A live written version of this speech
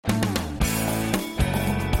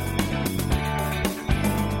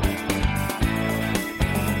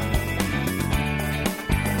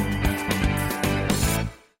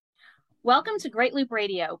Welcome to Great Loop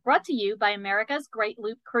Radio, brought to you by America's Great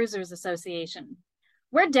Loop Cruisers Association.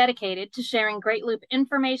 We're dedicated to sharing Great Loop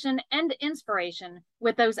information and inspiration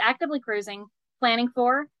with those actively cruising, planning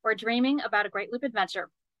for, or dreaming about a Great Loop adventure.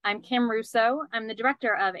 I'm Kim Russo. I'm the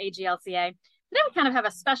director of AGLCA. Today we kind of have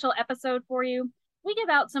a special episode for you. We give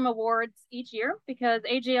out some awards each year because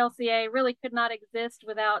AGLCA really could not exist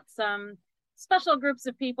without some special groups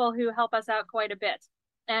of people who help us out quite a bit.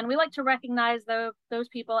 And we like to recognize those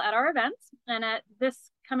people at our events. And at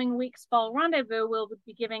this coming week's Fall Rendezvous, we'll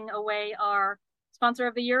be giving away our Sponsor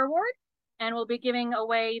of the Year Award, and we'll be giving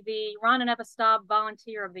away the Ron and Eva Staub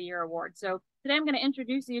Volunteer of the Year Award. So today I'm going to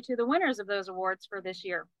introduce you to the winners of those awards for this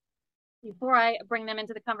year. Before I bring them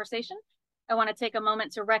into the conversation, I want to take a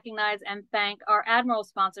moment to recognize and thank our Admiral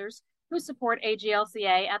sponsors who support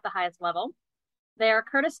AGLCA at the highest level. They are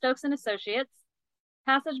Curtis Stokes and Associates,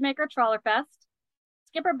 Passage Maker Trawler Fest,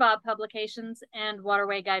 Skipper Bob Publications, and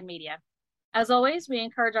Waterway Guide Media. As always, we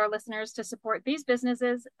encourage our listeners to support these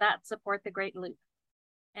businesses that support the Great Loop.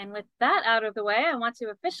 And with that out of the way, I want to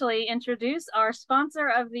officially introduce our Sponsor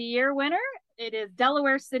of the Year winner. It is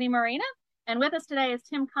Delaware City Marina. And with us today is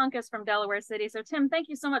Tim Conkus from Delaware City. So Tim, thank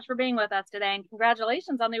you so much for being with us today, and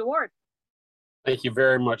congratulations on the award. Thank you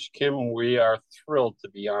very much, Kim. We are thrilled to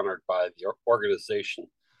be honored by the organization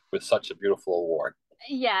with such a beautiful award.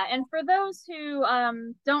 Yeah, and for those who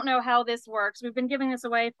don't know how this works, we've been giving this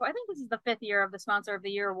away for, I think this is the 5th year of the Sponsor of the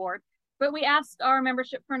Year Award, but we asked our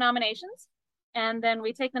membership for nominations, and then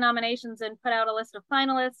we take the nominations and put out a list of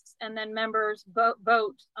finalists, and then members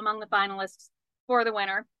vote among the finalists for the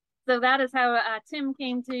winner. So that is how Tim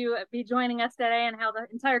came to be joining us today, and how the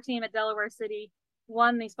entire team at Delaware City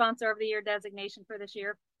won the Sponsor of the Year designation for this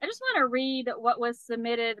year. I just want to read what was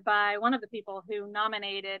submitted by one of the people who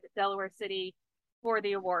nominated Delaware City for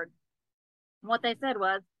the award. What they said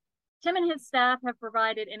was, Tim and his staff have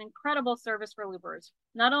provided an incredible service for loopers,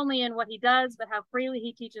 not only in what he does, but how freely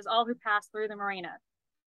he teaches all who pass through the marina.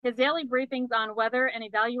 His daily briefings on weather and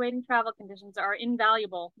evaluating travel conditions are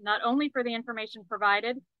invaluable, not only for the information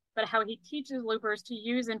provided, but how he teaches loopers to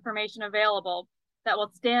use information available that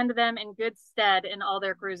will stand them in good stead in all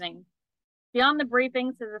their cruising. Beyond the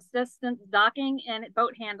briefings, his assistance docking and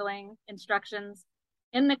boat handling instructions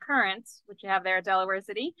in the currents, which you have there at Delaware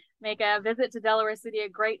City, make a visit to Delaware City a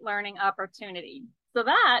great learning opportunity. So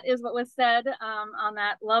that is what was said on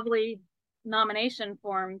that lovely nomination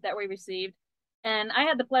form that we received. And I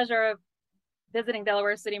had the pleasure of visiting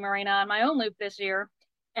Delaware City Marina on my own loop this year,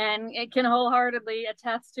 and it can wholeheartedly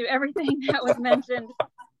attest to everything that was mentioned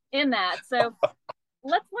in that. So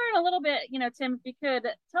let's learn a little bit, Tim, if you could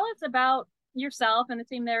tell us about yourself and the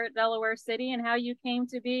team there at Delaware City and how you came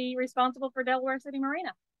to be responsible for Delaware City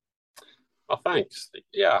Marina. Well, thanks.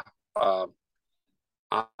 Yeah, I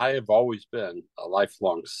have always been a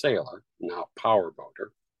lifelong sailor, now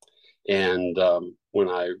powerboater. And when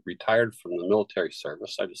I retired from the military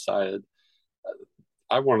service, I decided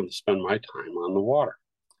I wanted to spend my time on the water.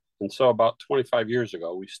 And so about 25 years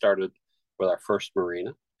ago, we started with our first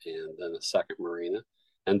marina, and then a second marina,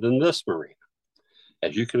 and then this marina.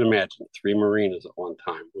 As you can imagine, 3 marinas at one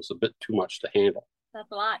time was a bit too much to handle.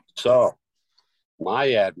 That's a lot. So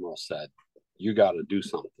my admiral said, you got to do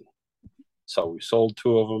something. So we sold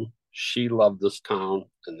 2 of them. She loved this town,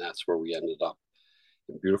 and that's where we ended up,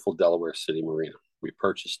 in beautiful Delaware City Marina. We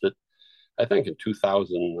purchased it, I think, in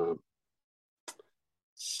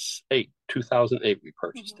 2008. 2008 we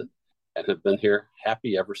purchased it, and have been here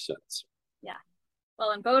happy ever since. Yeah.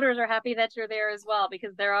 Well, and boaters are happy that you're there as well,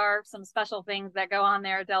 because there are some special things that go on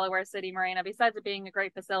there at Delaware City Marina. Besides it being a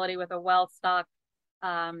great facility with a well-stocked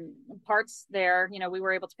parts there, we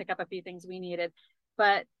were able to pick up a few things we needed.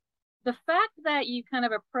 But the fact that you kind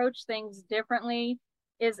of approach things differently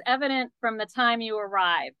is evident from the time you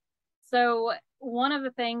arrive. So one of the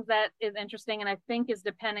things that is interesting, and I think is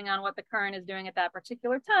depending on what the current is doing at that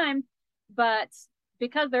particular time, but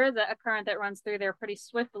because there is a current that runs through there pretty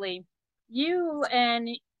swiftly, you and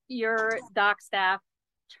your dock staff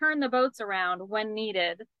turn the boats around when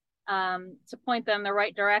needed to point them the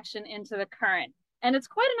right direction into the current. And it's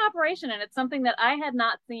quite an operation, and it's something that I had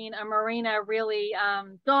not seen a marina really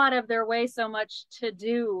go out of their way so much to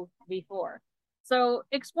do before. So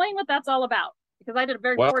explain what that's all about, because I did a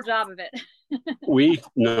very poor job of it. we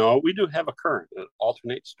do have a current that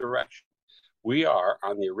alternates direction. We are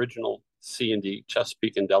on the original C&D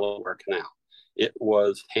Chesapeake and Delaware Canal. It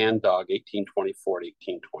was hand dug 1824 to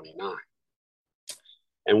 1829.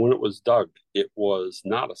 And when it was dug, it was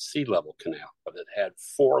not a sea level canal, but it had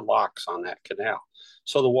 4 locks on that canal.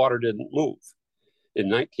 So the water didn't move. In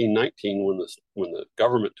 1919, when the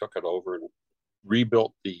government took it over and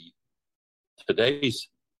rebuilt today's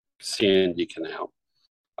Sandy Canal.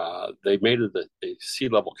 They made it a sea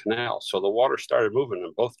level canal, so the water started moving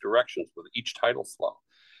in both directions with each tidal flow,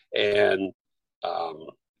 and um,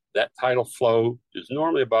 that tidal flow is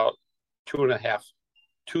normally about 2 knots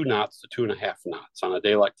to 2.5 knots. On a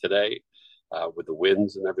day like today, with the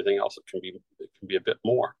winds and everything else, it can be a bit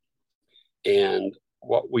more. And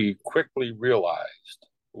what we quickly realized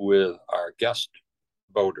with our guest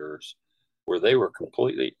boaters were they were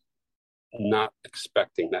completely not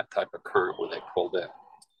expecting that type of current when they pulled in.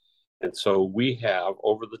 And so we have,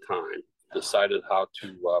 over the time, decided how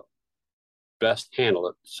to best handle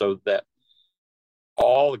it so that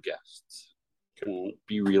all the guests can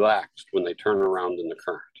be relaxed when they turn around in the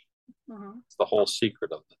current. Mm-hmm. It's the whole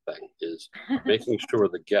secret of the thing is making sure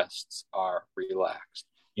the guests are relaxed.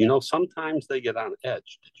 Sometimes they get on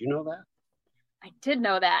edge. Did you know that? I did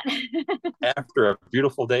know that. After a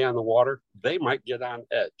beautiful day on the water, they might get on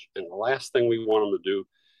edge. And the last thing we want them to do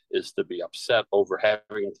is to be upset over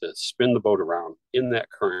having to spin the boat around in that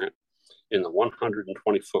current in the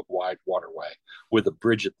 120-foot wide waterway with a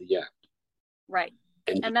bridge at the end. Right.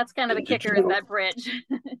 And that's kind of the kicker is that bridge.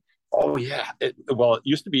 Oh, yeah. It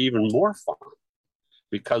used to be even more fun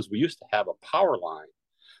because we used to have a power line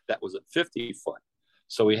that was at 50 foot.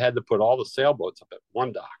 So we had to put all the sailboats up at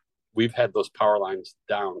one dock. We've had those power lines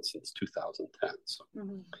down since 2010. So,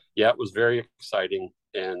 yeah, it was very exciting.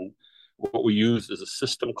 And what we use is a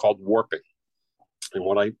system called warping. And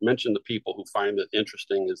what I mentioned to people who find it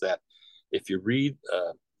interesting is that if you read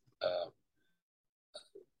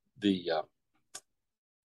the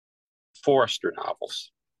Forrester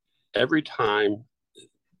novels, every time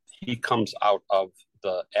he comes out of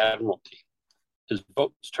the Admiralty, his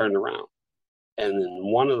boat's turned around. And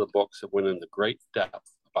in one of the books, it went into great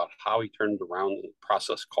depth about how he turned around in a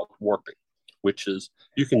process called warping, which is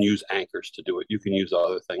you can use anchors to do it. You can use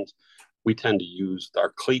other things. We tend to use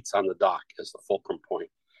our cleats on the dock as the fulcrum point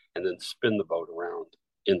and then spin the boat around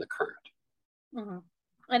in the current. Mm-hmm.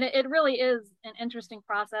 And it really is an interesting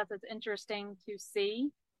process. It's interesting to see.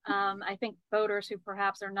 I think boaters who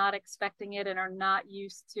perhaps are not expecting it and are not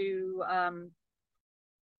used to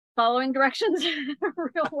following directions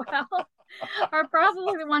real well are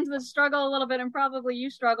probably the ones that struggle a little bit, and probably you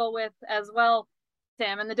struggle with as well,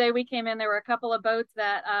 Tim. And the day we came in, there were a couple of boats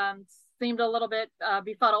that seemed a little bit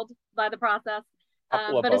befuddled by the process.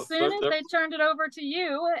 But as soon as they turned it over to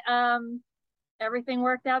you, everything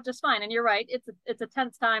worked out just fine. And you're right, it's a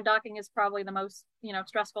tense time. Docking is probably the most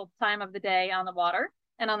stressful time of the day on the water.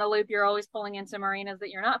 And on the loop, you're always pulling into marinas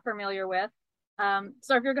that you're not familiar with.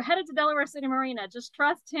 So if you're headed to Delaware City Marina, just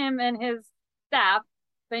trust him and his staff.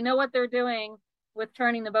 They know what they're doing with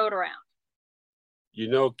turning the boat around.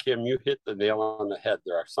 Kim, you hit the nail on the head.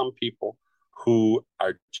 There are some people who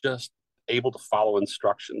are just able to follow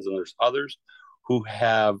instructions, and there's others who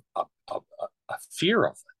have a fear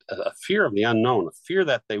of it, a fear of the unknown, a fear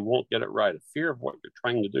that they won't get it right, a fear of what you're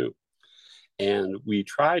trying to do. And we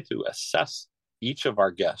try to assess each of our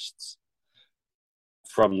guests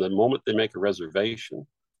from the moment they make a reservation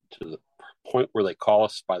to the point where they call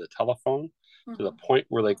us by the telephone to the point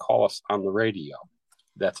where they call us on the radio.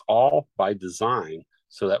 That's all by design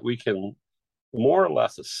so that we can more or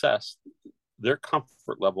less assess their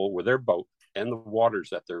comfort level with their boat and the waters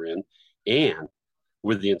that they're in and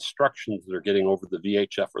with the instructions they're getting over the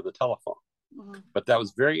VHF or the telephone. But that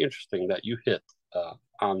was very interesting that you hit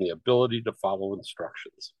on the ability to follow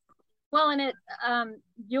instructions. Well, and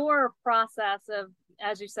your process of,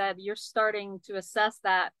 as you said, you're starting to assess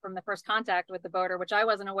that from the first contact with the boater, which I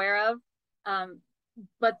wasn't aware of.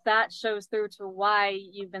 But that shows through to why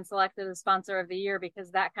you've been selected as sponsor of the year,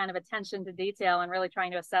 because that kind of attention to detail and really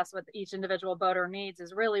trying to assess what each individual boater needs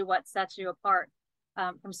is really what sets you apart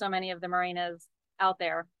from so many of the marinas out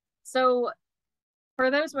there. So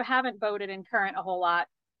for those who haven't boated in current a whole lot,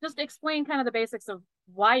 just explain kind of the basics of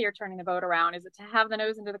why you're turning the boat around. Is it to have the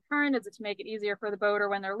nose into the current? Is it to make it easier for the boater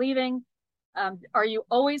when they're leaving? Are you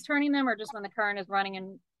always turning them, or just when the current is running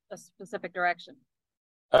in a specific direction?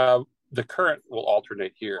 The current will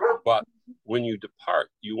alternate here, but when you depart,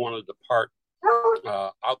 you want to depart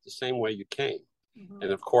out the same way you came.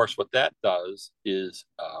 And of course, what that does is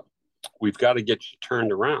we've got to get you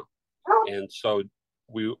turned around. And so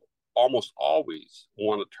we almost always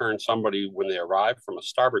want to turn somebody when they arrive from a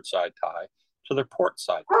starboard side tie to their port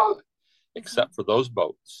side tie, except for those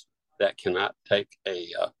boats that cannot take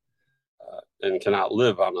and cannot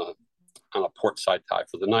live on a port side tie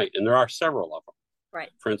for the night. And there are several of them. Right.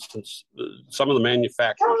 For instance, some of the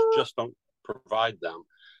manufacturers just don't provide them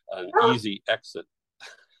an easy exit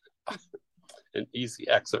from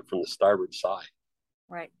the starboard side.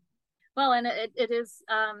 Right. Well, and it is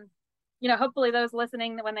hopefully those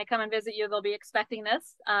listening, when they come and visit you, they'll be expecting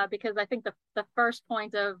this, because I think the first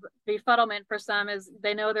point of befuddlement for some is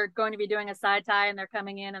they know they're going to be doing a side tie and they're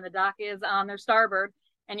coming in and the dock is on their starboard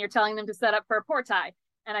and you're telling them to set up for a port tie.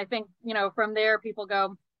 And I think, from there, people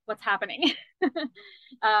go, what's happening?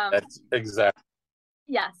 That's exactly.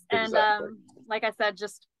 Yes. And Exactly. like I said,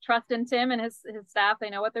 just trust in Tim and his staff. They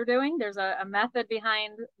know what they're doing. There's a method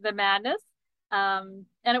behind the madness. And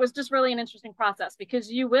it was just really an interesting process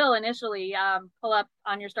because you will initially pull up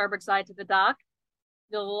on your starboard side to the dock.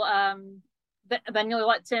 You'll then you'll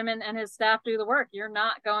let Tim and his staff do the work. You're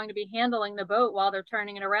not going to be handling the boat while they're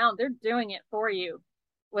turning it around. They're doing it for you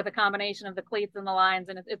with a combination of the cleats and the lines,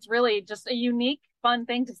 and it's really just a unique, fun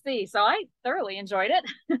thing to see. So I thoroughly enjoyed it.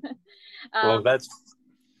 Well, um,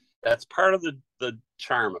 that's part of the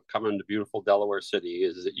charm of coming to beautiful Delaware City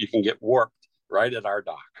is that you can get warped right at our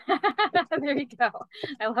dock. there you go.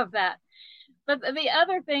 I love that. But the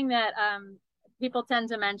other thing that people tend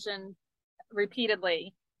to mention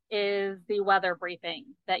repeatedly is the weather briefing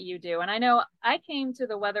that you do. And I know I came to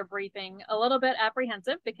the weather briefing a little bit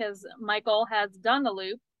apprehensive because Michael has done the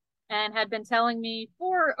loop and had been telling me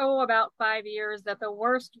for, about 5 years that the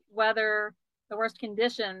worst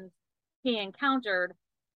conditions he encountered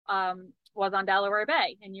was on Delaware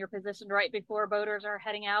Bay. And you're positioned right before boaters are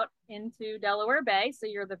heading out into Delaware Bay. So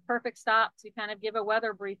you're the perfect stop to kind of give a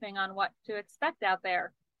weather briefing on what to expect out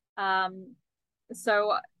there.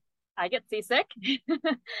 So I get seasick.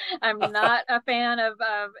 I'm not a fan of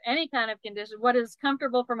any kind of condition. What is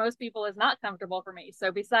comfortable for most people is not comfortable for me.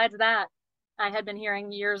 So besides that, I had been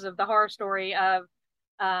hearing years of the horror story of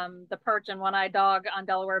the perch and one-eyed dog on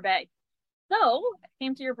Delaware Bay. So I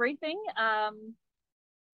came to your briefing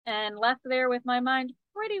and left there with my mind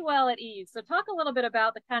pretty well at ease. So talk a little bit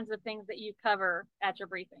about the kinds of things that you cover at your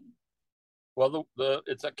briefing. Well,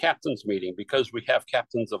 it's a captain's meeting because we have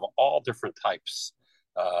captains of all different types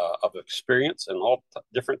of experience and all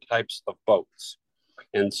different types of boats.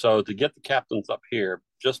 And so to get the captains up here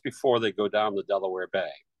just before they go down the Delaware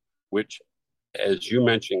Bay, which, as you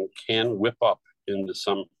mentioned, can whip up into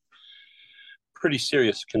some pretty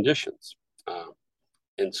serious conditions.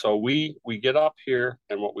 And so we get up here,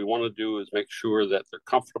 and what we want to do is make sure that they're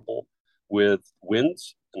comfortable with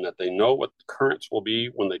winds and that they know what the currents will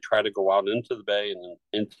be when they try to go out into the bay and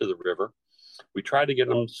into the river. We try to get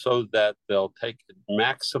them so that they'll take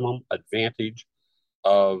maximum advantage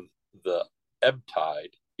of the ebb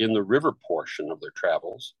tide in the river portion of their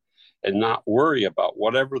travels and not worry about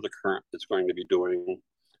whatever the current is going to be doing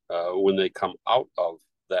when they come out of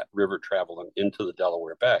that river travel and into the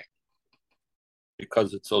Delaware Bay.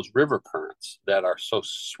 Because it's those river currents that are so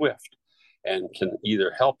swift and can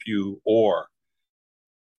either help you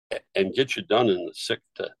and get you done in the 6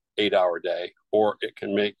 to 8 hour day, or it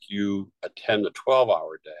can make you a 10 to 12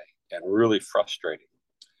 hour day and really frustrating.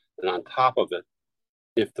 And on top of it,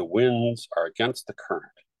 if the winds are against the current,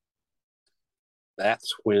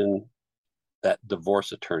 that's when that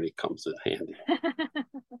divorce attorney comes in handy.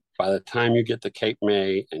 By the time you get to Cape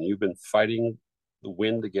May and you've been fighting the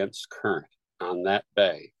wind against current on that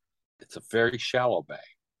bay, it's a very shallow bay.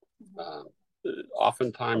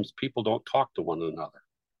 Oftentimes people don't talk to one another.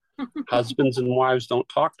 Husbands and wives don't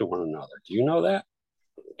talk to one another. Do you know that?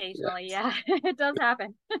 Occasionally, yeah, it does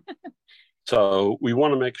happen. So we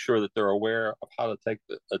want to make sure that they're aware of how to take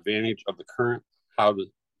the advantage of the current, how to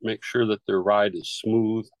make sure that their ride is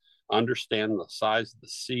smooth, understand the size of the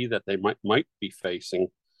sea that they might be facing,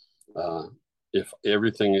 if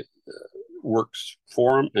everything works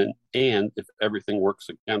for them and if everything works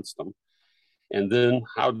against them, and then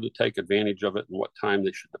how to take advantage of it and what time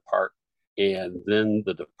they should depart, and then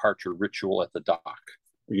the departure ritual at the dock.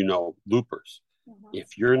 Loopers. Mm-hmm.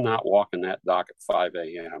 If you're not walking that dock at 5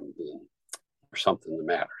 a.m., then there's something the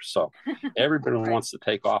matter. So everybody right. wants to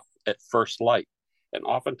take off at first light. And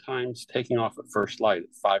oftentimes taking off at first light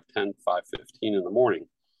at 5:10, 5:15 in the morning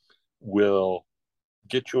will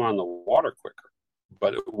get you on the water quicker,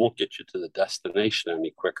 but it won't get you to the destination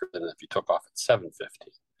any quicker than if you took off at 7:15.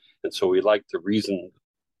 And so we like to reason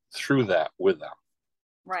through that with them.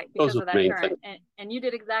 Right, because of that current. And you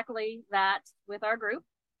did exactly that with our group.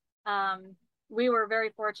 We were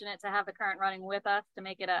very fortunate to have the current running with us to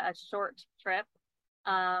make it a short trip.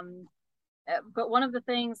 But one of the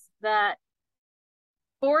things that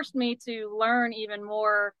forced me to learn even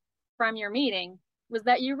more from your meeting was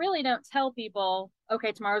that you really don't tell people,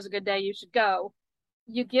 okay, tomorrow's a good day, you should go.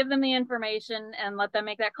 You give them the information and let them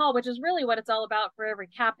make that call, which is really what it's all about for every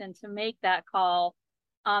captain, to make that call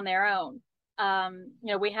on their own.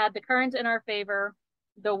 We had the current in our favor.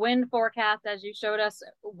 the wind forecast, as you showed us,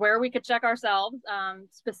 where we could check ourselves,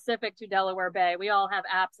 specific to Delaware Bay. We all have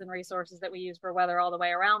apps and resources that we use for weather all the way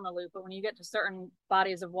around the loop. But when you get to certain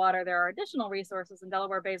bodies of water, there are additional resources, and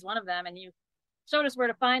Delaware Bay is one of them. And you showed us where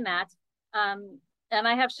to find that. Um, and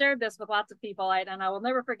I have shared this with lots of people, and I will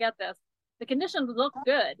never forget this. The conditions look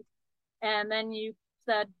good. And then you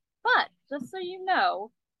said, but just so you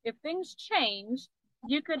know, if things change,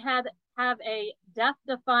 you could have a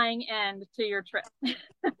death-defying end to your trip.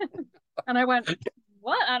 And I went,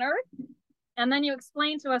 what on earth? And then you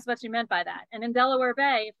explained to us what you meant by that. And in Delaware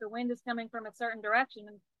Bay, if the wind is coming from a certain direction,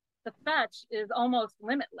 the fetch is almost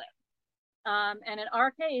limitless. And in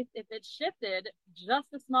our case, if it shifted just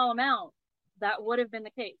a small amount, that would have been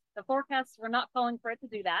the case. The forecasts were not calling for it to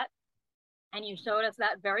do that. And you showed us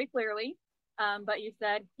that very clearly. But you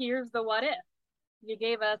said, here's the what if. You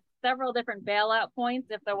gave us several different bailout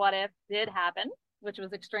points if the what if did happen, which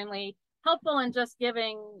was extremely helpful in just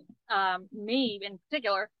giving me in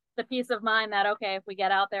particular the peace of mind that, okay, if we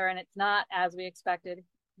get out there and it's not as we expected,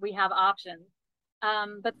 we have options.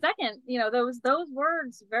 But second, those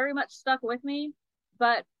words very much stuck with me,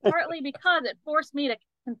 but partly because it forced me to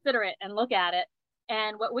consider it and look at it.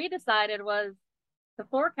 And what we decided was the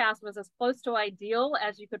forecast was as close to ideal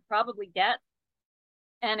as you could probably get.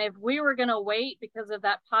 And if we were going to wait because of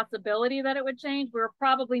that possibility that it would change, we were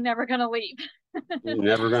probably never going to leave. You're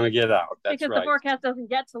never going to get out. That's because right. The forecast doesn't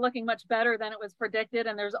get to looking much better than it was predicted.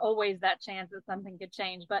 And there's always that chance that something could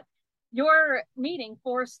change. But your meeting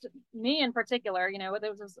forced me in particular, it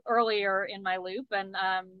was earlier in my loop, and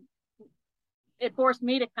it forced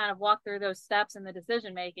me to kind of walk through those steps in the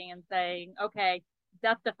decision making and saying, okay,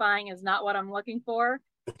 death defying is not what I'm looking for.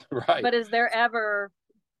 Right. But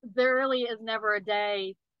there really is never a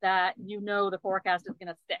day that the forecast is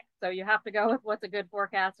going to stick. So you have to go with what's a good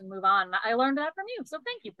forecast and move on. I learned that from you. So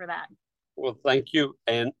thank you for that. Well, thank you.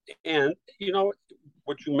 And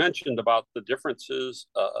what you mentioned about the differences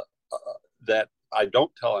that I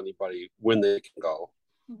don't tell anybody when they can go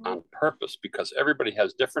on purpose, because everybody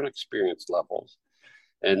has different experience levels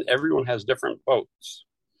and everyone has different boats.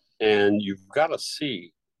 And you've got to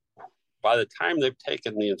see by the time they've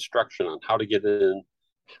taken the instruction on how to get in,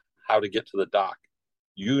 how to get to the dock,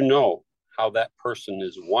 how that person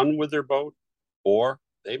is one with their boat, or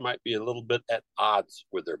they might be a little bit at odds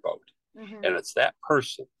with their boat. And it's that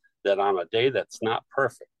person that on a day that's not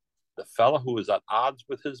perfect, the fellow who is at odds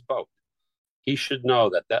with his boat, he should know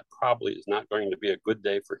that probably is not going to be a good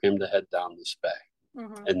day for him to head down this bay.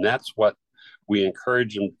 And that's what we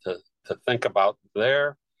encourage them to think about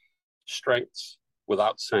their strengths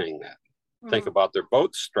without saying that. Think about their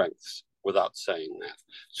boat's strengths without saying that.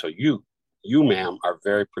 So you, ma'am, are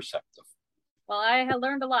very perceptive. Well, I have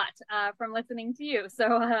learned a lot from listening to you.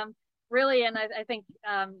 So really, and I think,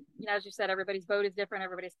 as you said, everybody's boat is different.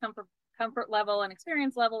 Everybody's comfort level and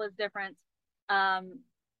experience level is different.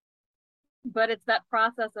 But it's that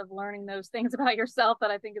process of learning those things about yourself that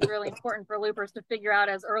I think is really important for loopers to figure out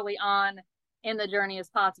as early on in the journey as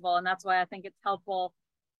possible. And that's why I think it's helpful,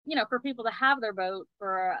 for people to have their boat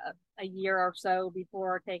for a year or so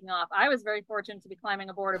before taking off. I was very fortunate to be climbing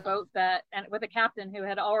aboard a boat and with a captain who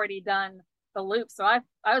had already done the loop. So I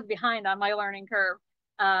was behind on my learning curve.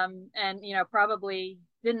 And probably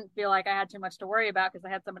didn't feel like I had too much to worry about because I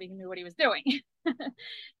had somebody who knew what he was doing.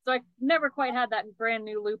 So I never quite had that brand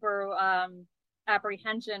new looper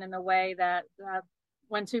apprehension in the way that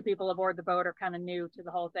when two people aboard the boat are kind of new to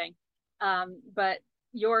the whole thing. But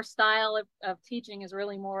your style of teaching is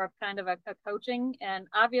really more of kind of a coaching, and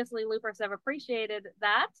obviously loopers have appreciated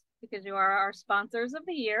that because you are our sponsors of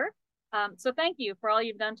the year. So thank you for all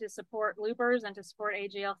you've done to support loopers and to support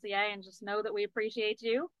AGLCA, and just know that we appreciate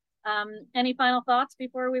you. Any final thoughts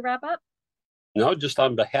before we wrap up? No, just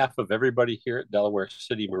on behalf of everybody here at Delaware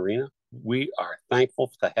City Marina, we are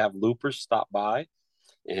thankful to have loopers stop by,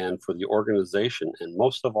 and for the organization, and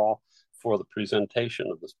most of all for the presentation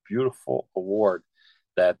of this beautiful award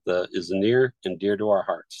that is near and dear to our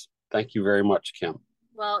hearts. Thank you very much, Kim.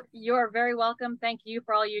 Well, you're very welcome. Thank you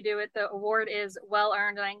for all you do. The award is well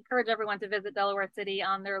earned, and I encourage everyone to visit Delaware City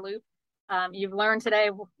on their loop. You've learned today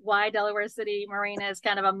why Delaware City Marina is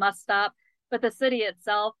kind of a must stop, but the city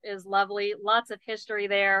itself is lovely. Lots of history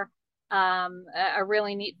there. A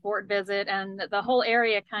really neat fort visit, and the whole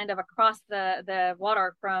area kind of across the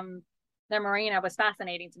water from the marina was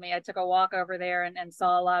fascinating to me. I took a walk over there and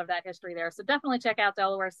saw a lot of that history there. So definitely check out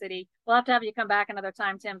Delaware City. We'll have to have you come back another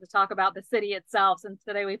time, Tim, to talk about the city itself, since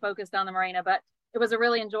today we focused on the marina, but it was a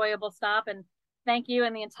really enjoyable stop. And thank you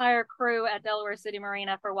and the entire crew at Delaware City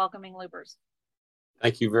Marina for welcoming loopers.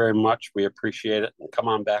 Thank you very much. We appreciate it. And come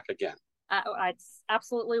on back again. I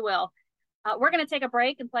absolutely will. We're going to take a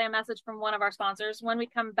break and play a message from one of our sponsors. When we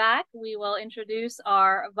come back, we will introduce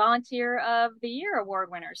our Volunteer of the Year award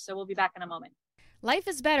winners. So we'll be back in a moment. Life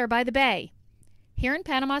is better by the bay. Here in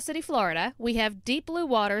Panama City, Florida, we have deep blue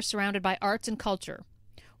water surrounded by arts and culture.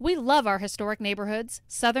 We love our historic neighborhoods,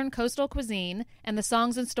 southern coastal cuisine, and the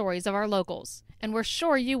songs and stories of our locals, and we're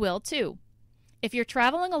sure you will too. If you're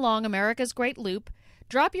traveling along America's Great Loop,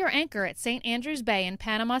 drop your anchor at St. Andrews Bay in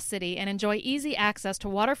Panama City and enjoy easy access to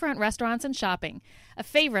waterfront restaurants and shopping, a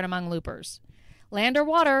favorite among loopers. Land or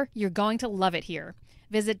water, you're going to love it here.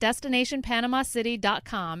 Visit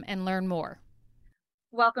destinationpanamacity.com and learn more.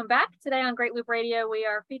 Welcome back. Today on Great Loop Radio, we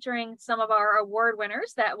are featuring some of our award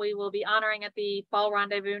winners that we will be honoring at the Fall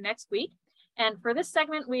Rendezvous next week. And for this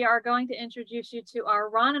segment, we are going to introduce you to our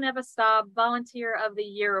Ron and Eva Staub Volunteer of the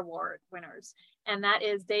Year Award winners. And that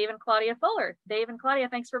is Dave and Claudia Fuller. Dave and Claudia,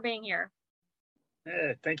 thanks for being here.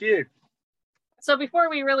 Thank you. So before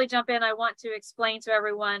we really jump in, I want to explain to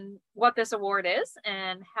everyone what this award is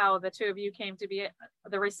and how the two of you came to be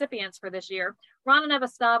the recipients for this year. Ron and Eva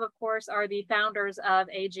Staub, of course, are the founders of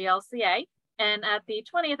AGLCA. And at the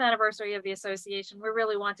 20th anniversary of the association, we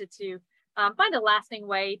really wanted to find a lasting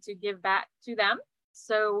way to give back to them.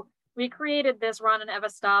 So we created this Ron and Eva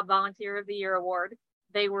Staub Volunteer of the Year Award.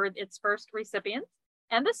 They were its first recipients.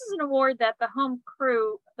 And this is an award that the home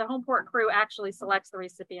port crew actually selects the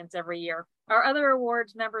recipients every year. Our other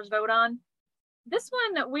awards members vote on. This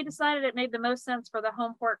one, we decided it made the most sense for the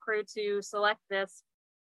home port crew to select this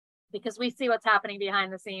because we see what's happening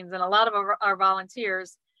behind the scenes. And a lot of our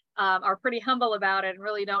volunteers are pretty humble about it and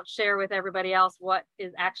really don't share with everybody else what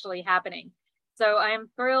is actually happening. So I am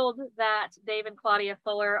thrilled that Dave and Claudia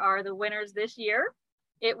Fuller are the winners this year.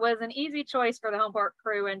 It was an easy choice for the home port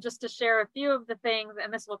crew, and just to share a few of the things,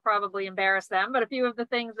 and this will probably embarrass them, but a few of the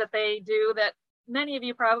things that they do that many of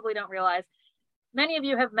you probably don't realize. Many of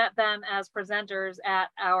you have met them as presenters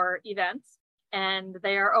at our events, and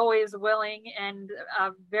they are always willing and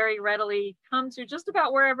very readily come to just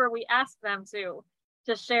about wherever we ask them to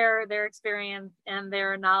share their experience and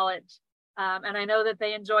their knowledge. And I know that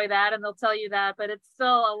they enjoy that, and they'll tell you that, but it's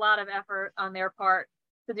still a lot of effort on their part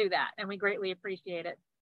to do that, and we greatly appreciate it.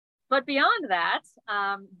 But beyond that,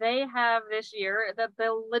 they have this year, the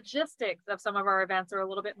logistics of some of our events are a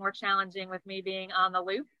little bit more challenging with me being on the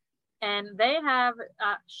loop. And they have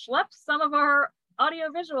schlepped some of our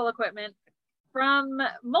audiovisual equipment from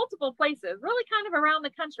multiple places, really kind of around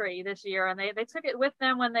the country this year. And they took it with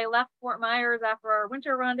them when they left Fort Myers after our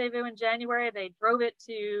winter rendezvous in January. They drove it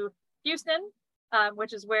to Houston,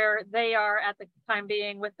 which is where they are at the time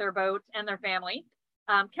being with their boat and their family.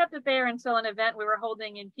 Kept it there until an event we were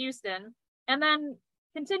holding in Houston, and then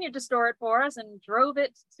continued to store it for us and drove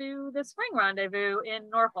it to the spring rendezvous in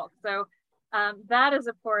Norfolk. So that is,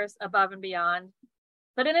 of course, above and beyond.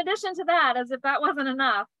 But in addition to that, as if that wasn't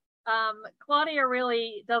enough, Claudia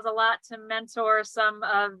really does a lot to mentor some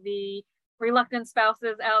of the reluctant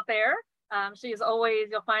spouses out there. She is always,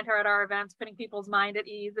 you'll find her at our events, putting people's mind at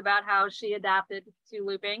ease about how she adapted to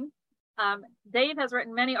looping. Dave has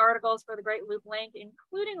written many articles for the Great Loop Link,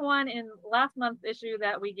 including one in last month's issue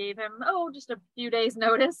that we gave him, just a few days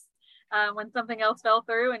notice when something else fell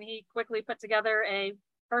through, and he quickly put together a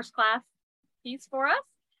first-class piece for us.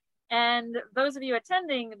 And those of you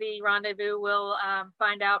attending the rendezvous will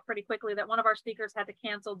find out pretty quickly that one of our speakers had to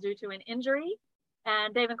cancel due to an injury,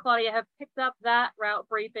 and Dave and Claudia have picked up that route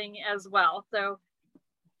briefing as well. So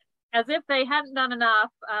as if they hadn't done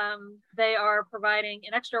enough, they are providing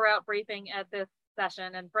an extra route briefing at this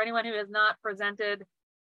session. And for anyone who has not presented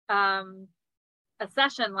a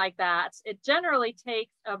session like that, it generally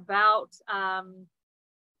takes about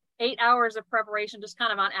 8 hours of preparation, just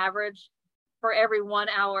kind of on average, for every 1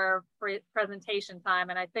 hour presentation time.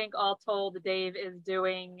 And I think all told, Dave is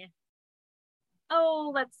doing,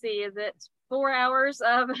 is it 4 hours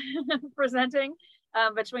of presenting?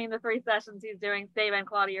 Between the three sessions he's doing, Dave and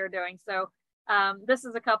Claudia are doing. So this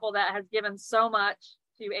is a couple that has given so much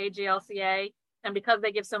to AGLCA. And because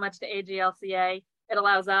they give so much to AGLCA, it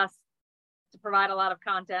allows us to provide a lot of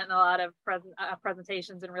content and a lot of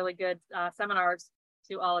presentations and really good seminars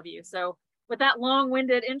to all of you. So with that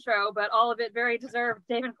long-winded intro, but all of it very deserved,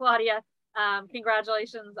 Dave and Claudia,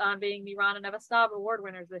 congratulations on being the Ron and Eva Staub Award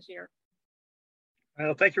winners this year.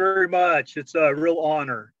 Well, thank you very much. It's a real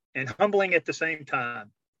honor and humbling at the same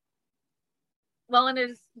time. Well, and it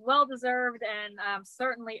is well-deserved and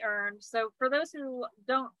certainly earned. So for those who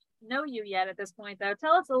don't know you yet at this point, though,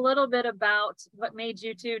 tell us a little bit about what made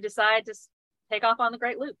you two decide to take off on the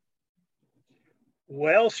Great Loop.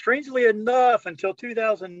 Well, strangely enough, until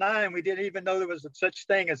 2009, we didn't even know there was such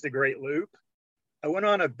thing as the Great Loop. I went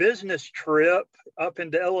on a business trip up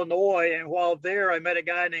into Illinois, and while there, I met a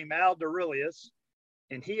guy named Al Derilius,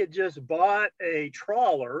 and he had just bought a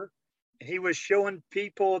trawler. And he was showing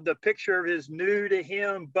people the picture of his new to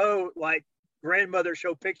him boat, like grandmothers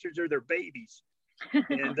show pictures of their babies.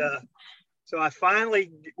 And so I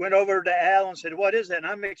finally went over to Al and said, "What is that?" And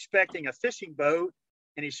I'm expecting a fishing boat.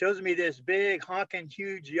 And he shows me this big, honking,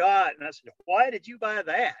 huge yacht. And I said, "Why did you buy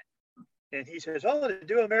that?" And he says, "Oh, to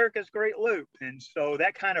do America's Great Loop." And so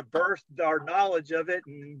that kind of birthed our knowledge of it.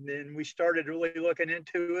 And then we started really looking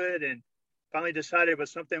into it and finally decided it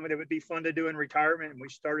was something that would be fun to do in retirement. And we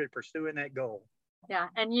started pursuing that goal. Yeah.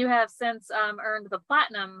 And you have since earned the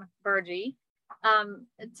Platinum Burgee.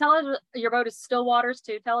 Tell us, your boat is Still Waters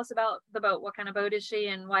too. Tell us about the boat. What kind of boat is she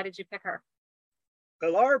and why did you pick her?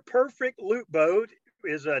 Well, our perfect loop boat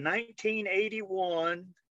is a 1981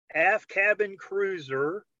 aft cabin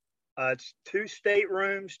cruiser. It's 2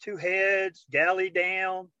 staterooms, 2 heads, galley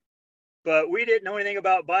down. But we didn't know anything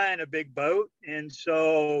about buying a big boat. And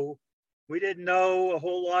so we didn't know a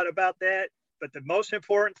whole lot about that. But the most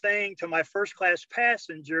important thing to my first class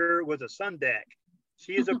passenger was a sun deck.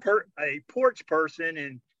 She is a porch person.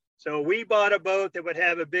 And so we bought a boat that would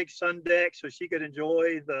have a big sun deck so she could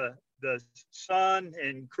enjoy the sun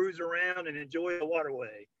and cruise around and enjoy the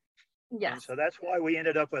waterway. Yes. And so that's why we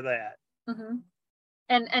ended up with that. Mm-hmm.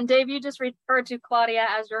 And Dave, you just referred to Claudia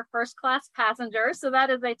as your first class passenger. So that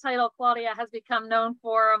is a title Claudia has become known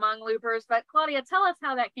for among loopers. But Claudia, tell us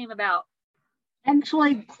how that came about.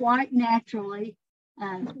 Actually, quite naturally.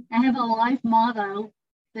 I have a life motto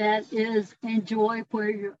that is enjoy where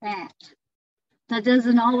you're at. That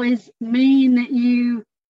doesn't always mean that you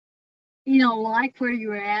like where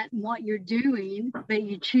you're at and what you're doing, but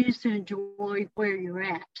you choose to enjoy where you're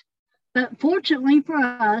at. But fortunately for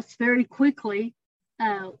us, very quickly,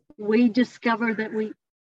 we discovered that we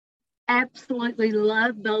absolutely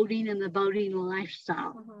love boating and the boating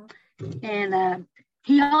lifestyle. Mm-hmm. And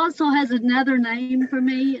he also has another name for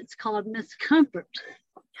me. It's called Miss Comfort.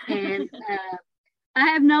 And I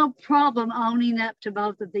have no problem owning up to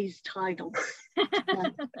both of these titles.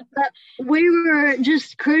 But we were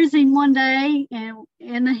just cruising one day and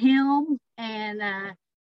in the helm, and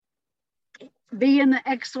being the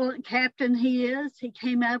excellent captain he is, he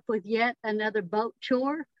came up with yet another boat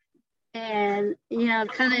chore and,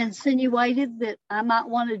 kind of insinuated that I might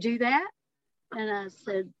want to do that. And I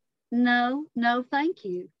said, no, thank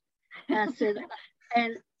you. And I said,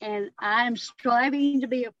 and I'm striving to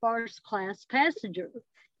be a first class passenger.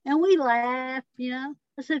 And we laughed, I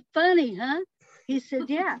said, funny, huh? He said,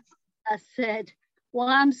 yeah. I said, well,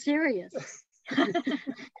 I'm serious.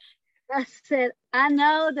 I said, I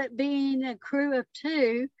know that being a crew of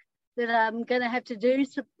 2, that I'm going to have to do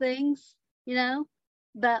some things,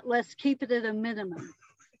 but let's keep it at a minimum.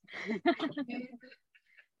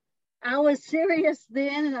 I was serious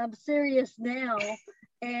then and I'm serious now.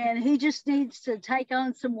 And he just needs to take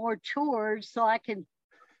on some more chores so I can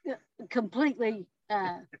completely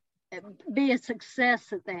be a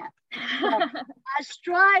success at that. I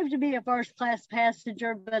strive to be a first class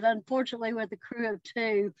passenger, but unfortunately with a crew of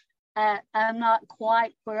 2, I'm not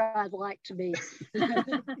quite where I'd like to be.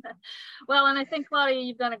 Well, and I think, Claudia,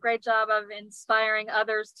 you've done a great job of inspiring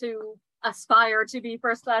others to aspire to be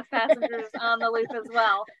first class passengers on the loop as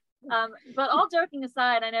well. But all joking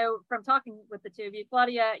aside, I know from talking with the 2 of you,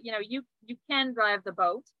 Claudia, you can drive the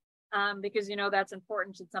boat because that's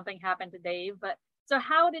important should something happen to Dave. But so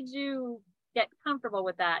how did you get comfortable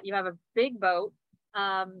with that? You have a big boat.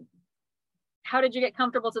 How did you get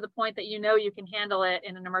comfortable to the point that you can handle it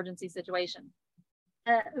in an emergency situation?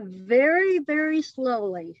 Very, very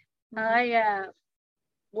slowly. I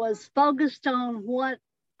was focused on what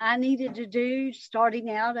I needed to do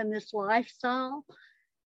starting out in this lifestyle.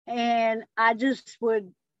 And I just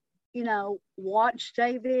would, watch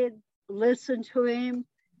David, listen to him,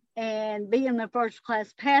 and being the first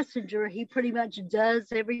class passenger, he pretty much does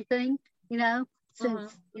everything,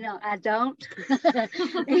 since, I don't.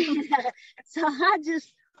 And, so I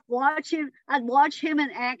just watch him. I'd watch him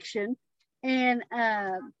in action. And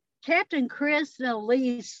Captain Chris and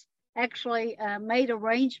Elise actually made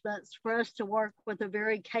arrangements for us to work with a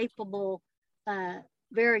very capable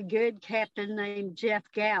very good captain named Jeff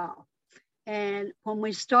Gow. And when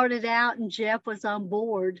we started out and Jeff was on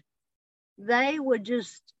board, they would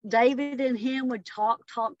David and him would talk.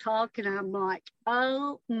 And I'm like,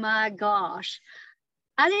 oh my gosh.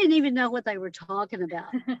 I didn't even know what they were talking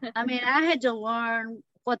about. I mean, I had to learn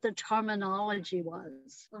what the terminology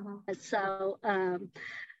was. Uh-huh. So,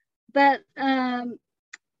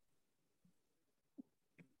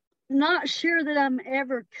 not sure that I'm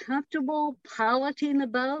ever comfortable piloting the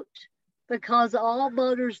boat, because all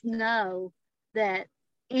boaters know that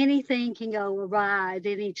anything can go awry at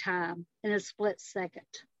any time in a split second.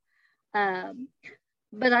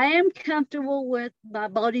 But I am comfortable with my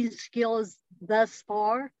boating skills thus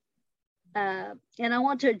far. And I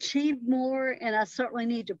want to achieve more, and I certainly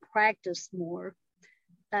need to practice more.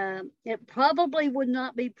 It probably would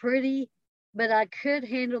not be pretty, but I could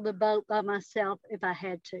handle the boat by myself if I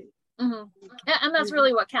had to. Mm-hmm. And that's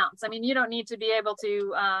really what counts. I mean, you don't need to be able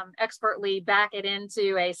to expertly back it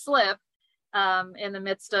into a slip in the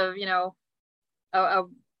midst of, you know, a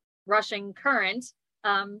rushing current.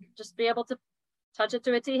 Just be able to touch it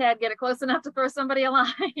to a T-head, get it close enough to throw somebody a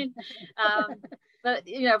line. But,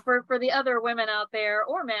 you know, for the other women out there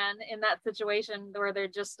or men in that situation where they're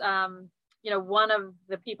just, you know, one of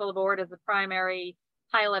the people aboard is the primary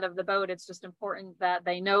pilot of the boat, it's just important that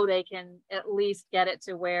they know they can at least get it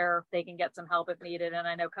to where they can get some help if needed. And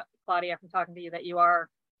I know, Claudia, from talking to you, that you are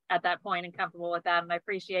at that point and comfortable with that. And I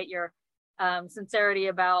appreciate your sincerity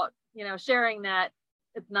about, you know, sharing that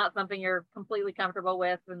it's not something you're completely comfortable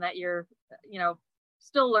with and that you're, you know,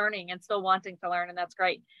 still learning and still wanting to learn. And that's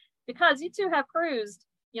great, because you two have cruised,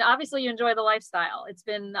 you know, obviously you enjoy the lifestyle. It's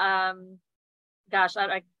been, gosh,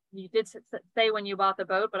 you did say when you bought the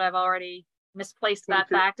boat, but I've already misplaced that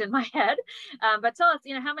fact in my head. But tell us,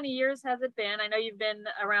 you know, how many years has it been? I know you've been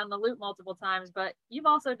around the loop multiple times, but you've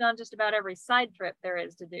also done just about every side trip there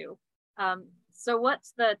is to do. So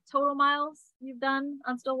what's the total miles you've done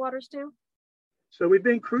on still waters too? So we've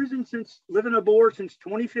been cruising living aboard since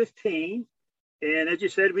 2015. And as you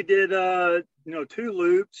said, we did, you know, 2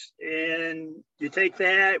 loops, and you take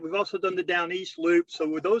that. We've also done the down east loop. So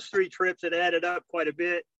with those 3 trips, it added up quite a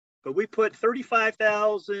bit. But we put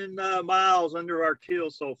 35,000 miles under our keel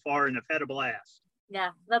so far and have had a blast. Yeah,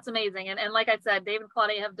 that's amazing. And like I said, Dave and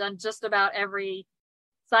Claudia have done just about every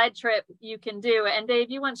side trip you can do. And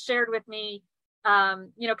Dave, you once shared with me,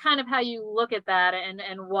 you know, kind of how you look at that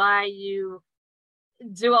and why you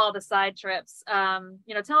do all the side trips.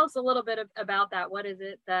 You know, tell us a little bit about that. What is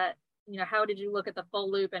it that, you know, how did you look at the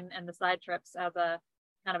full loop and the side trips as a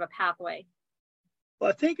kind of a pathway? Well,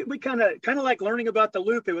 I think we kind of like learning about the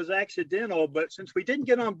loop. It was accidental, but since we didn't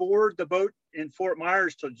get on board the boat in Fort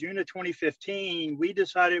Myers till June of 2015, we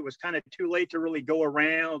decided it was kind of too late to really go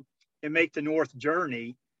around and make the north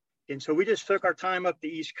journey. And so we just took our time up the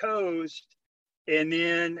East Coast. And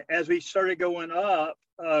then as we started going up,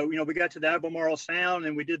 you know, we got to the Albemarle Sound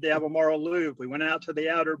and we did the Albemarle Loop. We went out to the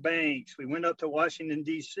Outer Banks. We went up to Washington,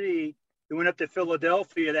 D.C. We went up to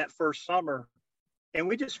Philadelphia that first summer. And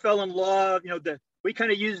we just fell in love. You know, we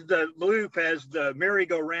kind of used the loop as the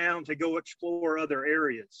merry-go-round to go explore other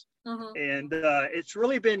areas. Mm-hmm. And it's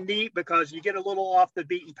really been neat because you get a little off the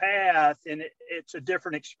beaten path and it's a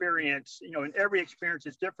different experience, you know, and every experience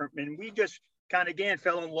is different. And we just kind of, again,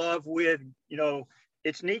 fell in love with, you know,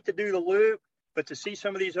 it's neat to do the loop, but to see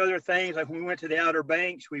some of these other things, like when we went to the Outer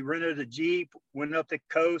Banks, we rented a Jeep, went up the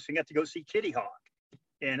coast and got to go see Kitty Hawk.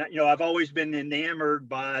 And, you know, I've always been enamored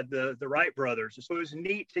by the Wright brothers. So it was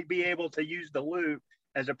neat to be able to use the loop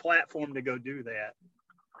as a platform to go do that.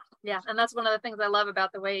 Yeah, and that's one of the things I love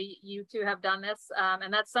about the way you two have done this.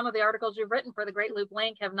 And that's some of the articles you've written for the Great Loop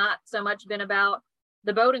Link have not so much been about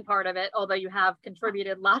the boating part of it, although you have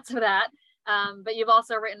contributed lots of that. But you've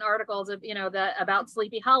also written articles of, you know, about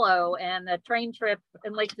Sleepy Hollow and the train trip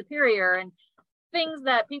in Lake Superior and things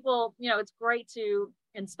that people, you know, it's great to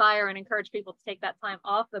inspire and encourage people to take that time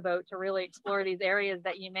off the boat to really explore these areas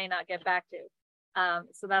that you may not get back to.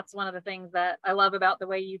 So that's one of the things that I love about the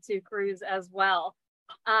way you two cruise as well.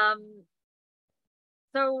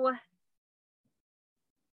 So I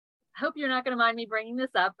hope you're not going to mind me bringing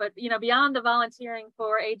this up, but, you know, beyond the volunteering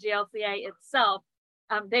for AGLCA itself,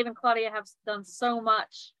 Dave and Claudia have done so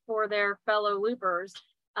much for their fellow loopers.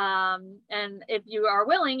 And if you are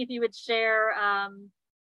willing, if you would share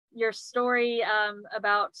your story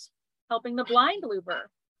about helping the blind looper.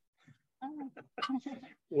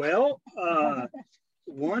 Well,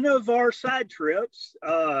 one of our side trips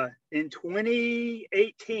in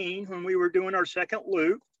 2018, when we were doing our second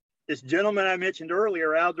loop, this gentleman I mentioned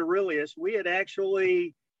earlier, Al Derilius, we had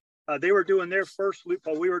actually, they were doing their first loop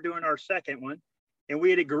while we were doing our second one. And we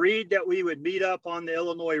had agreed that we would meet up on the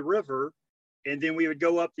Illinois River, and then we would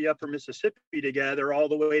go up the upper Mississippi together all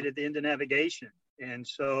the way to the end of navigation. And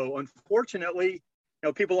so, unfortunately, you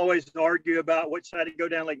know, people always argue about which side to go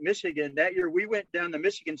down Lake Michigan. That year, we went down the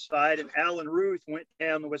Michigan side, and Al and Ruth went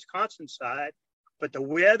down the Wisconsin side. But the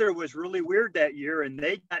weather was really weird that year, and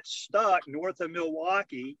they got stuck north of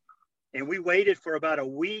Milwaukee. And we waited for about a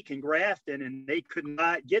week in Grafton, and they could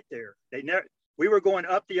not get there. We were going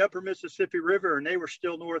up the upper Mississippi River, and they were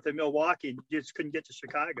still north of Milwaukee and just couldn't get to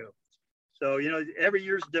Chicago. So, every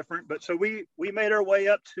year's different. But so we made our way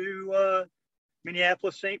up to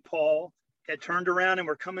Minneapolis, St. Paul, had turned around and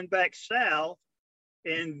we're coming back south.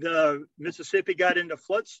 And Mississippi got into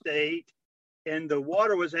flood state, and the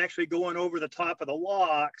water was actually going over the top of the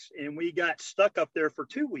locks, and we got stuck up there for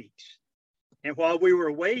 2 weeks. And while we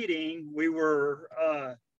were waiting, we were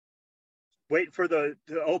waiting for to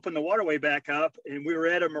open the waterway back up, and we were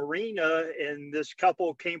at a marina, and this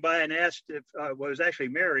couple came by and asked if, well, it was actually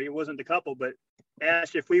Mary, it wasn't the couple, but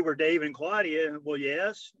asked if we were Dave and Claudia. Well,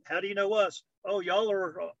 yes. How do you know us? Oh, y'all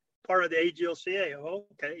are part of the AGLCA. Oh,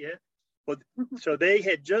 okay, yeah. Well, so they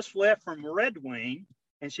had just left from Red Wing,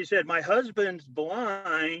 and she said, my husband's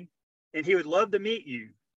blind, and he would love to meet you.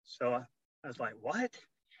 So I was like, what?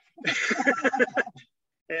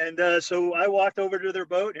 And so I walked over to their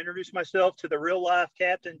boat, introduced myself to the real life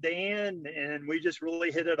Captain Dan, and we just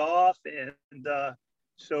really hit it off. And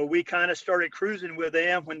so we kind of started cruising with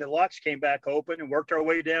them when the locks came back open, and worked our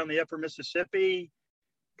way down the upper Mississippi,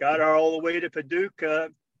 got all the way to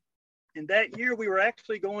Paducah. And that year we were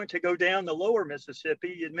actually going to go down the lower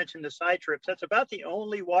Mississippi. You mentioned the side trips. That's about the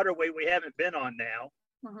only waterway we haven't been on now.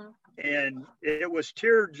 Mm-hmm. And it was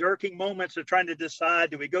tear-jerking moments of trying to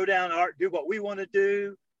decide, do we go down, do what we want to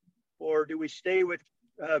do, or do we stay with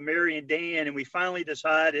Mary and Dan? And we finally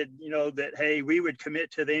decided, that, hey, we would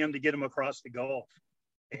commit to them to get them across the Gulf.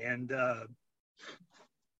 And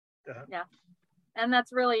yeah, and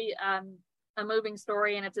that's really a moving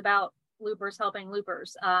story, and it's about loopers helping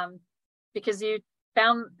loopers, because you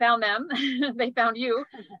found them, they found you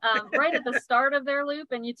right at the start of their loop,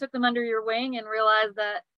 and you took them under your wing and realized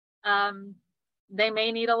that they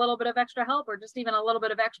may need a little bit of extra help, or just even a little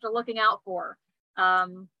bit of extra looking out for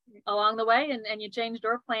along the way, and you changed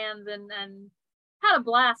your plans and had a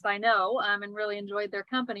blast, I know, and really enjoyed their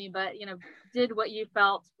company, but did what you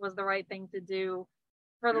felt was the right thing to do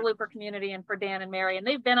for the looper community and for Dan and Mary. And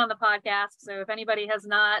they've been on the podcast, so if anybody has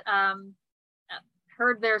not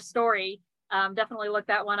heard their story, definitely look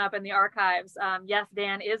that one up in the archives. Yes,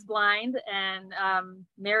 Dan is blind, and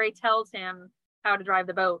Mary tells him how to drive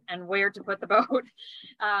the boat and where to put the boat.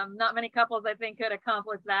 Not many couples, I think, could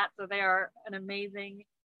accomplish that. So they are an amazing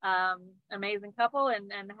couple,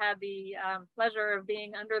 and had the pleasure of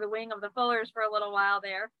being under the wing of the Fullers for a little while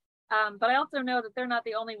there. But I also know that they're not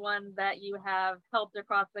the only one that you have helped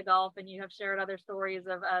across the Gulf, and you have shared other stories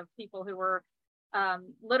of people who were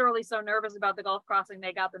literally so nervous about the Gulf crossing,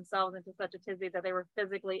 they got themselves into such a tizzy that they were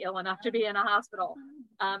physically ill enough to be in a hospital.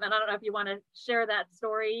 And I don't know if you want to share that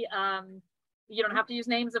story. You don't have to use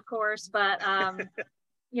names, of course, but how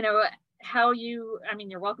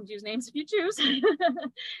you're welcome to use names if you choose,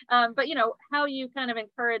 but how you kind of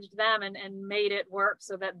encouraged them and made it work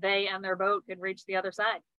so that they and their boat could reach the other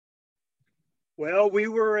side. Well, we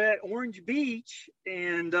were at Orange Beach,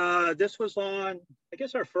 and this was on, I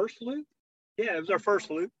guess, our first loop. Yeah, it was our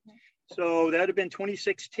first loop. So that had been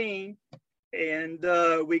 2016.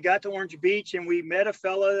 And we got to Orange Beach, and we met a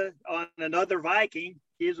fella on another Viking.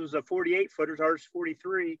 His was a 48-footer, ours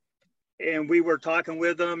 43. And we were talking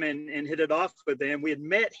with him and hit it off with them. We had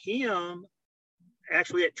met him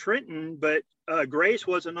actually at Trenton, but Grace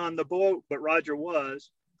wasn't on the boat, but Roger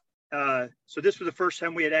was. So this was the first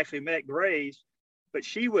time we had actually met Grace. But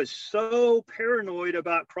she was so paranoid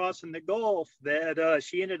about crossing the Gulf that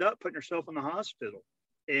she ended up putting herself in the hospital.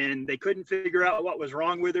 And they couldn't figure out what was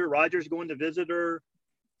wrong with her. Roger's going to visit her.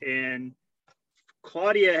 And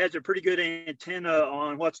Claudia has a pretty good antenna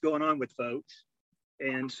on what's going on with folks.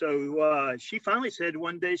 And so she finally said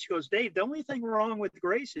one day, she goes, Dave, the only thing wrong with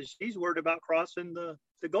Grace is she's worried about crossing the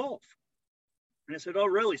Gulf. And I said, oh,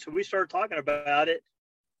 really? So we started talking about it.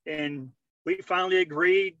 And we finally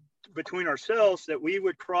agreed between ourselves that we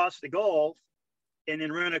would cross the Gulf and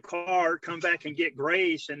then rent a car, come back and get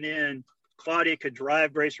Grace. And then Claudia could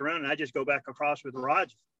drive Grace around, and I just go back across with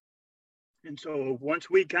Roger. And so once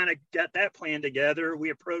we kind of got that plan together,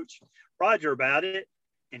 we approached Roger about it.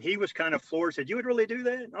 And he was kind of floored, said, you would really do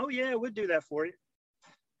that? Oh, yeah, we'd do that for you.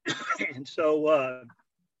 And so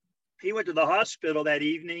he went to the hospital that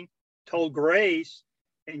evening, told Grace,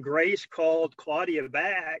 and Grace called Claudia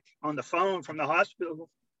back on the phone from the hospital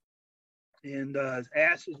and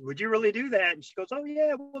asked, would you really do that? And she goes, oh,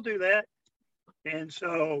 yeah, we'll do that. And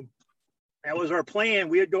so that was our plan.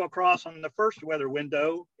 We'd go across on the first weather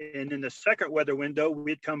window, and in the second weather window,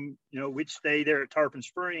 we'd come, we'd stay there at Tarpon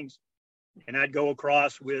Springs. And I'd go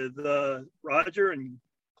across with Roger, and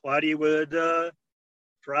Claudia would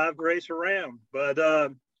drive Grace around. But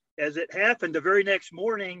as it happened, the very next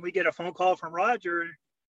morning, we get a phone call from Roger,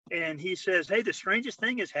 and he says, hey, the strangest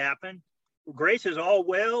thing has happened. Grace is all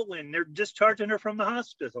well, and they're discharging her from the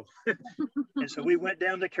hospital. And so we went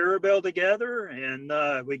down to Carabel together,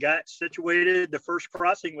 and we got situated. The first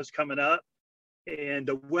crossing was coming up, and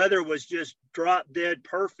the weather was just drop dead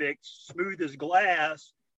perfect, smooth as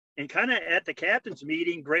glass. And kind of at the captain's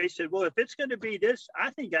meeting, Grace said, well, if it's going to be this, I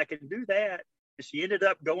think I can do that. And she ended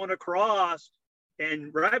up going across.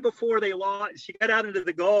 And right before they launched, she got out into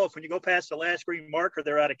the Gulf. When you go past the last green marker,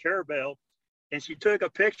 they're out of Carabel. And she took a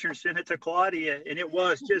picture and sent it to Claudia, and it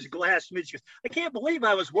was just glass smooth. She goes, I can't believe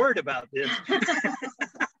I was worried about this.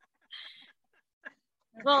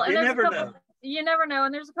 Well, and you never know. You never know.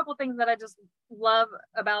 And there's a couple things that I just love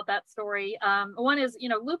about that story. One is,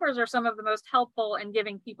 loopers are some of the most helpful and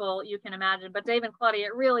giving people you can imagine. But Dave and Claudia,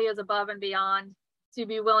 it really is above and beyond to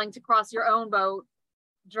be willing to cross your own boat,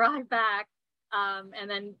 drive back, and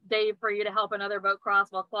then Dave for you to help another boat cross,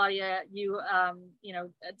 while Claudia, you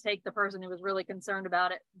take the person who was really concerned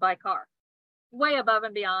about it by car. Way above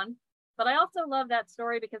and beyond. But I also love that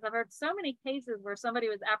story because I've heard so many cases where somebody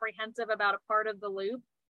was apprehensive about a part of the loop,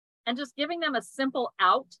 and just giving them a simple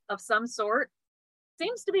out of some sort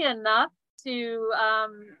seems to be enough to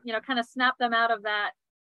kind of snap them out of that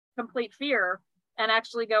complete fear and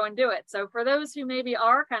actually go and do it. So for those who maybe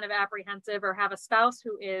are kind of apprehensive or have a spouse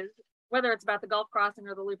who is, whether it's about the Gulf crossing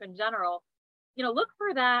or the loop in general, look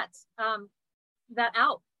for that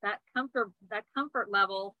out, that comfort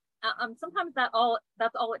level. Sometimes that's all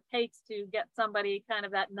it takes to get somebody kind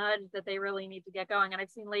of that nudge that they really need to get going. And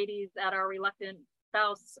I've seen ladies at our reluctant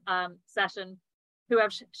spouse session who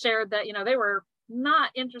have shared that they were not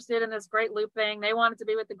interested in this great loop thing. They wanted to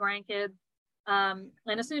be with the grandkids.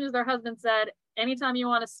 And as soon as their husband said, anytime you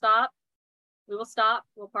want to stop, we will stop,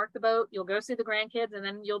 we'll park the boat, you'll go see the grandkids, and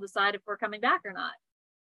then you'll decide if we're coming back or not.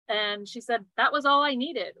 And she said, that was all I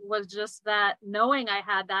needed, was just that knowing I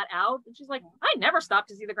had that out. And she's like, I never stopped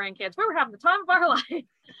to see the grandkids. We were having the time of our life.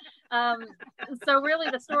 So really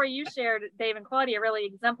the story you shared, Dave and Claudia, really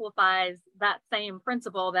exemplifies that same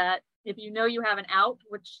principle, that if you have an out,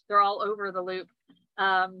 which they're all over the loop,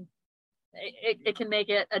 it can make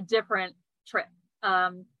it a different trip.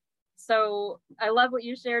 So I love what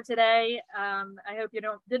you shared today. I hope you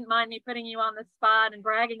didn't mind me putting you on the spot and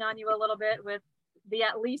bragging on you a little bit with the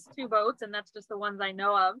at least 2 boats, and that's just the ones I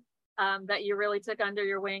know of, that you really took under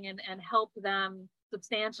your wing and helped them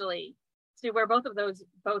substantially to where both of those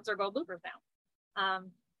boats are gold loopers now.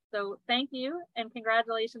 So thank you and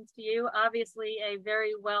congratulations to you. Obviously a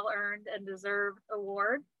very well-earned and deserved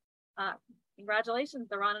award. Congratulations,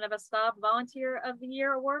 the Rana Neva Staub Volunteer of the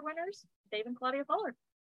Year Award winners, Dave and Claudia Fuller.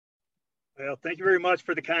 Well, thank you very much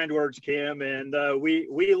for the kind words, Kim. And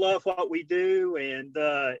we love what we do, and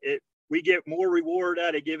we get more reward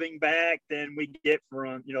out of giving back than we get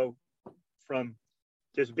from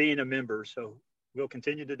just being a member. So we'll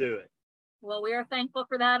continue to do it. Well, we are thankful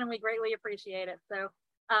for that, and we greatly appreciate it. So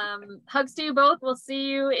hugs to you both. We'll see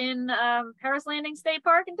you in Paris Landing State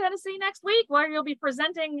Park in Tennessee next week, where you'll be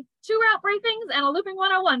presenting 2 route briefings and a Looping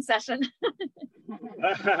 101 session.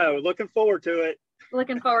 Looking forward to it.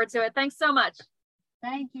 Looking forward to it. Thanks so much.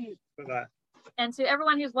 Thank you. Bye-bye. And to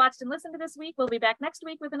everyone who's watched and listened to this week, we'll be back next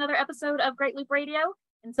week with another episode of Great Loop Radio.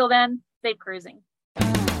 Until then, safe cruising.